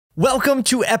Welcome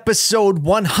to episode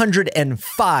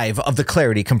 105 of the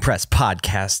Clarity Compressed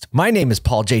podcast. My name is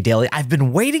Paul J. Daly. I've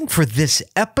been waiting for this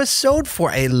episode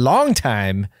for a long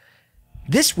time.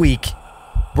 This week,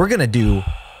 we're going to do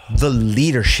the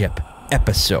leadership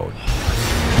episode.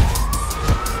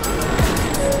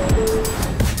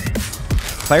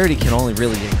 Clarity can only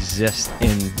really exist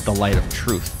in the light of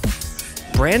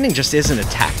truth. Branding just isn't a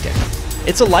tactic.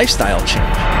 It's a lifestyle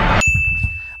change.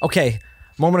 Okay.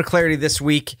 Moment of clarity this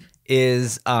week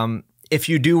is if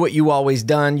you do what you always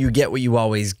done, you get what you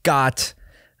always got.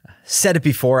 Said it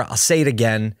before, I'll say it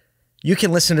again. You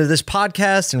can listen to this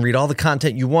podcast and read all the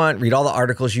content you want, read all the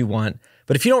articles you want.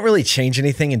 But if you don't really change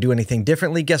anything and do anything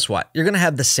differently, guess what? You're going to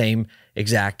have the same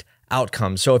exact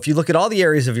outcome. So if you look at all the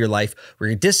areas of your life where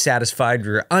you're dissatisfied,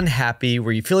 where you're unhappy,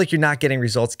 where you feel like you're not getting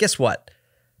results, guess what?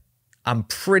 I'm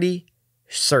pretty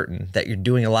certain that you're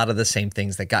doing a lot of the same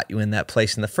things that got you in that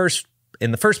place in the first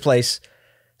place.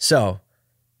 So,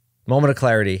 moment of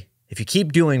clarity. If you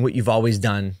keep doing what you've always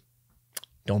done,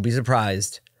 don't be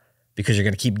surprised because you're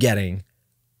going to keep getting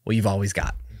what you've always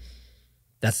got.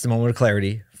 That's the moment of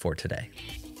clarity for today.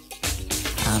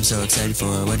 I'm so excited for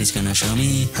what he's going to show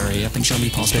me. Hurry up and show me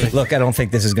Paul's pick. Look, I don't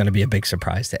think this is going to be a big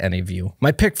surprise to any of you.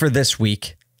 My pick for this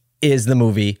week is the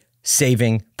movie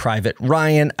Saving Private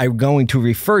Ryan. I'm going to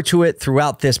refer to it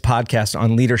throughout this podcast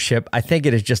on leadership. I think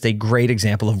it is just a great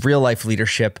example of real life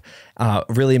leadership.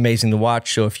 Really amazing to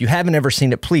watch. So if you haven't ever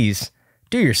seen it, please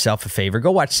do yourself a favor. Go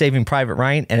watch Saving Private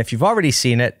Ryan. And if you've already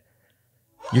seen it,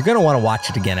 you're going to want to watch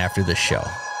it again after this show.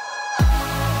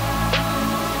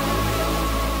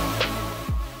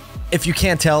 If you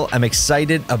can't tell, I'm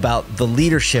excited about the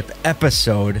leadership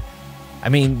episode. I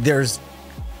mean, there's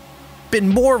been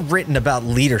more written about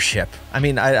leadership. I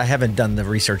mean, I haven't done the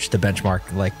research to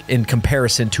benchmark like in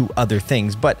comparison to other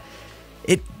things, but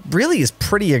it really is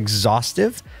pretty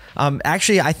exhaustive.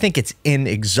 Actually, I think it's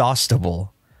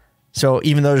inexhaustible. So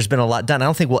even though there's been a lot done, I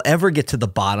don't think we'll ever get to the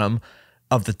bottom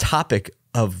of the topic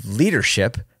of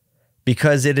leadership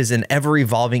because it is an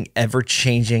ever-evolving,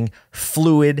 ever-changing,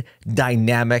 fluid,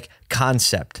 dynamic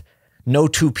concept. No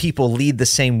two people lead the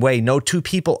same way. No two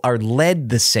people are led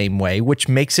the same way, which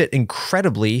makes it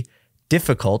incredibly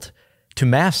difficult to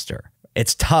master.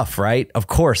 It's tough, right? Of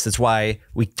course, that's why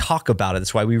we talk about it.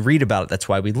 That's why we read about it. That's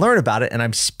why we learn about it. And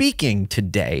I'm speaking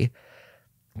today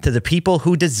to the people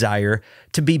who desire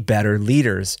to be better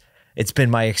leaders. It's been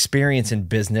my experience in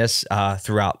business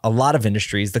throughout a lot of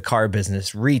industries, the car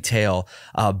business, retail,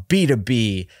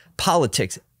 B2B,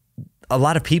 politics. A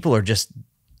lot of people are just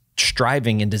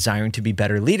striving and desiring to be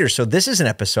better leaders. So this is an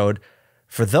episode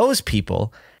for those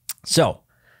people. So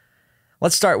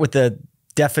let's start with the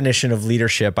definition of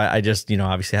leadership. I just,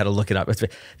 obviously had to look it up. It's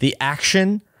the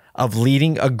action of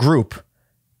leading a group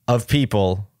of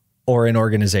people or an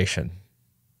organization.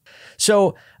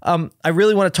 So I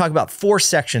really want to talk about 4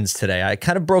 sections today. I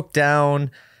kind of broke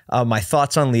down my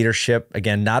thoughts on leadership,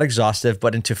 again, not exhaustive,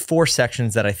 but into 4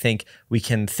 sections that I think we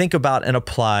can think about and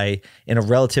apply in a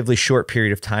relatively short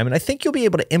period of time. And I think you'll be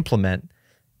able to implement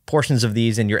portions of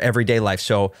these in your everyday life.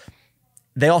 So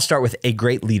they all start with a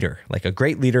great leader. Like a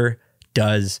great leader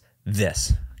does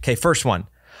this. Okay, first one.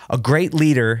 A great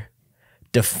leader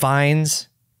defines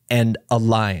and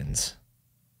aligns.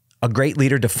 A great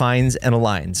leader defines and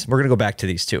aligns. We're going to go back to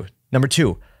these 2. Number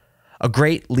 2, a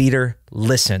great leader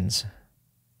listens.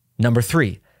 Number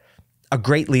 3, a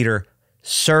great leader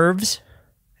serves.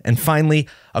 And finally,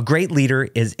 a great leader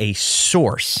is a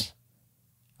source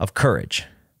of courage.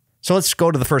 So let's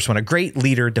go to the first one. A great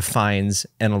leader defines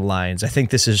and aligns. I think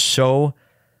this is so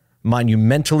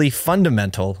monumentally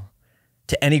fundamental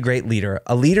to any great leader.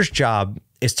 A leader's job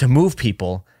is to move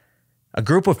people, a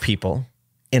group of people,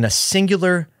 in a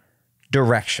singular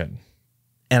direction.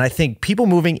 And I think people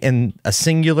moving in a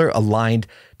singular aligned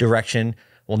direction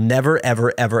will never,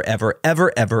 ever, ever, ever,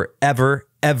 ever, ever, ever,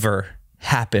 ever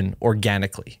happen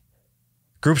organically.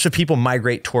 Groups of people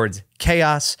migrate towards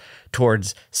chaos,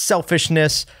 towards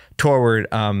selfishness, toward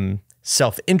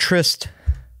self-interest,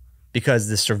 because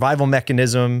the survival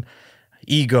mechanism,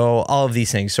 ego, all of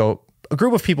these things. So a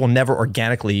group of people never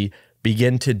organically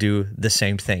begin to do the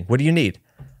same thing. What do you need?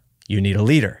 You need a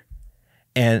leader.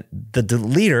 And the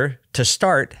leader, to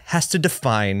start, has to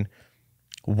define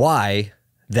why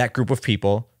that group of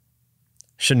people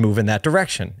should move in that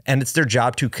direction. And it's their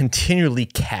job to continually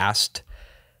cast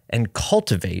and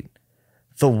cultivate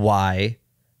the why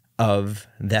of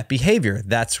that behavior.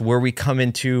 That's where we come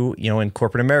into, in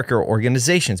corporate America or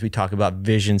organizations, we talk about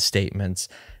vision statements,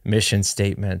 mission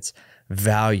statements,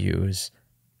 values.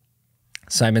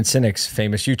 Simon Sinek's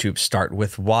famous YouTube, Start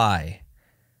With Why.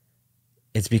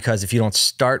 It's because if you don't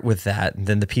start with that,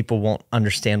 then the people won't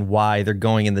understand why they're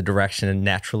going in the direction and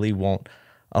naturally won't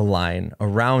align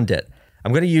around it.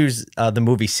 I'm going to use the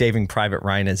movie Saving Private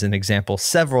Ryan as an example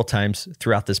several times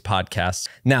throughout this podcast.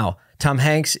 Now, Tom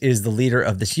Hanks is the leader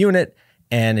of this unit,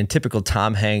 and in typical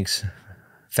Tom Hanks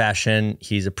fashion,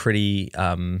 he's a pretty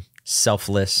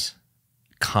selfless,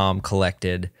 calm,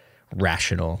 collected,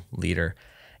 rational leader.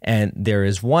 And there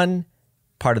is one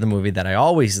part of the movie that I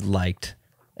always liked.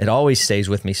 It always stays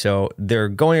with me. So they're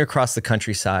going across the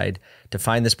countryside to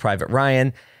find this Private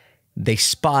Ryan. They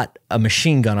spot a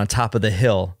machine gun on top of the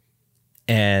hill.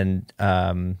 And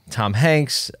Tom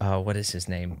Hanks, what is his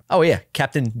name? Oh, yeah,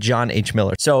 Captain John H.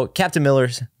 Miller. So Captain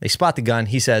Miller's, they spot the gun.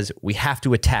 He says, we have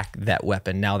to attack that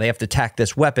weapon. Now, they have to attack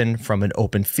this weapon from an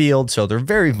open field, so they're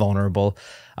very vulnerable,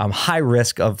 high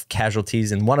risk of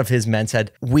casualties. And one of his men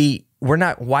said, we're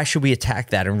not, why should we attack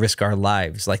that and risk our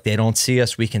lives? Like, they don't see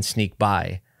us, we can sneak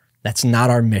by. That's not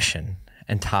our mission.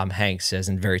 And Tom Hanks says,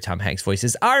 in very Tom Hanks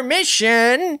voices, our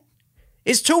mission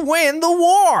is to win the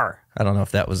war. I don't know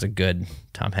if that was a good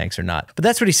Tom Hanks or not, but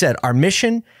that's what he said. Our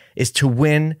mission is to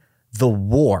win the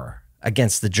war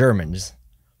against the Germans,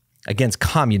 against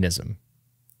communism,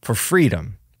 for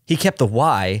freedom. He kept the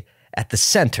why at the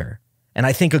center. And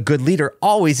I think a good leader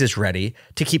always is ready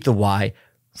to keep the why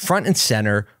front and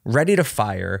center, ready to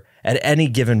fire at any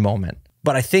given moment.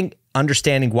 But I think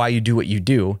understanding why you do what you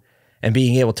do and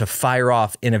being able to fire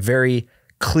off in a very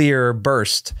clear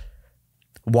burst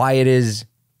why it is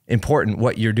important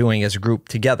what you're doing as a group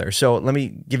together. So let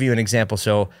me give you an example.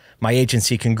 So my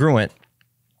agency, Congruent,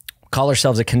 call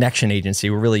ourselves a connection agency.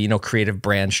 We're really, creative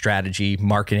brand strategy,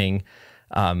 marketing,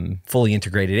 fully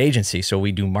integrated agency. So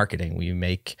we do marketing. We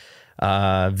make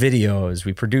videos,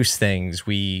 we produce things,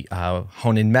 we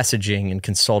hone in messaging and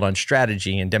consult on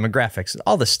strategy and demographics and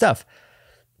all this stuff.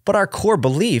 But our core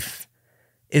belief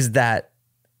is that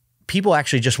people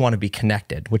actually just want to be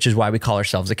connected, which is why we call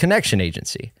ourselves a connection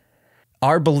agency.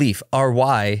 Our belief, our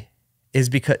why, is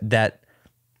because that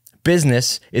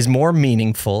business is more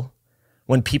meaningful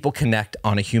when people connect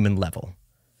on a human level.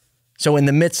 So in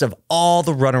the midst of all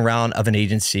the runaround of an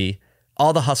agency,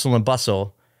 all the hustle and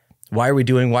bustle, why are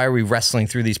we wrestling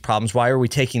through these problems? Why are we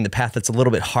taking the path that's a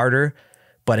little bit harder,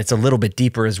 but it's a little bit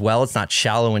deeper as well? It's not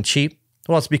shallow and cheap.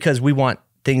 Well, it's because we want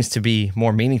things to be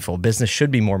more meaningful. Business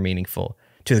should be more meaningful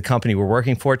to the company we're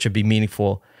working for. It should be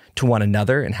meaningful to one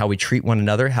another and how we treat one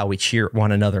another, how we cheer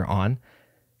one another on.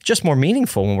 It's just more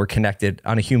meaningful when we're connected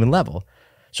on a human level.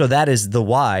 So that is the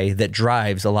why that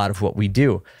drives a lot of what we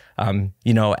do.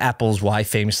 Apple's why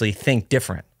famously, think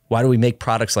different. Why do we make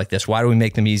products like this? Why do we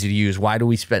make them easy to use? Why do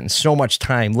we spend so much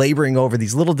time laboring over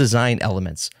these little design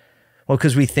elements? Well,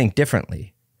 because we think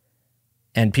differently.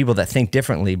 And people that think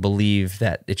differently believe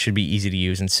that it should be easy to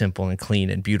use and simple and clean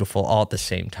and beautiful all at the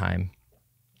same time.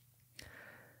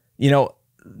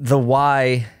 The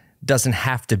why doesn't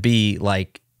have to be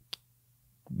like,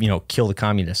 kill the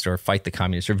communists or fight the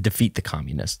communists or defeat the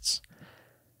communists.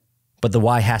 But the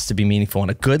why has to be meaningful,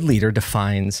 and a good leader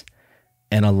defines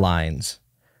and aligns.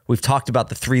 We've talked about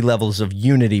the 3 levels of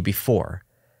unity before.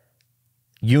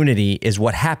 Unity is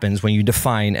what happens when you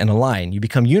define and align. You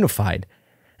become unified.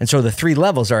 And so the 3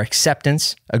 levels are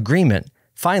acceptance, agreement,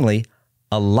 finally,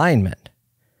 alignment.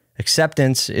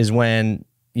 Acceptance is when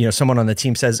someone on the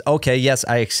team says, okay, yes,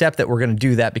 I accept that we're going to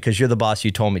do that because you're the boss,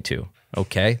 you told me to.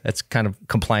 Okay, that's kind of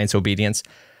compliance, obedience.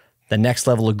 The next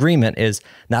level agreement is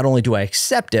not only do I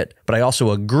accept it, but I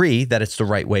also agree that it's the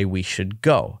right way we should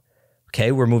go.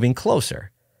 Okay, we're moving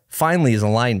closer. Finally is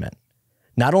alignment.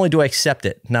 Not only do I accept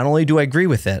it, not only do I agree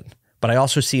with it, but I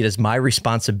also see it as my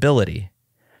responsibility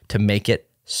to make it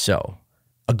so.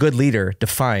 A good leader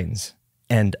defines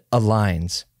and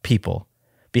aligns people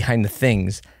behind the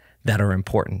things that are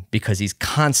important because he's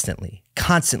constantly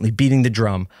beating the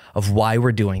drum of why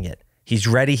we're doing it. He's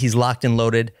ready, he's locked and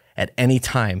loaded at any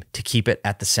time to keep it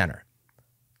at the center.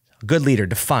 A good leader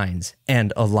defines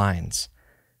and aligns.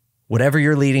 Whatever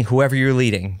you're leading, whoever you're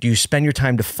leading, do you spend your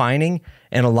time defining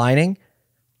and aligning,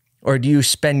 or do you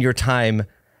spend your time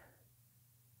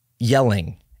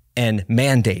yelling and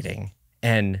mandating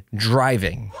and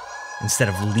driving instead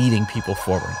of leading people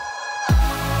forward?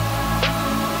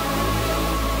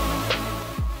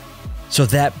 So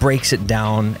that breaks it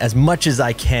down as much as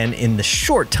I can in the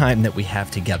short time that we have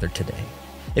together today.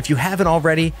 If you haven't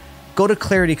already, go to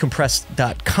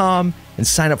claritycompressed.com and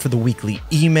sign up for the weekly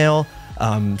email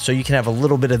so you can have a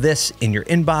little bit of this in your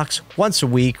inbox once a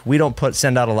week. We don't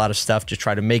send out a lot of stuff, just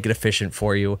try to make it efficient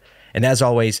for you. And as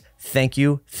always, thank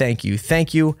you, thank you,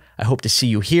 thank you. I hope to see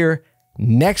you here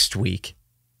next week.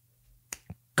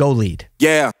 Go lead.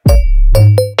 Yeah.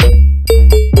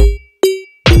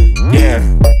 Yeah.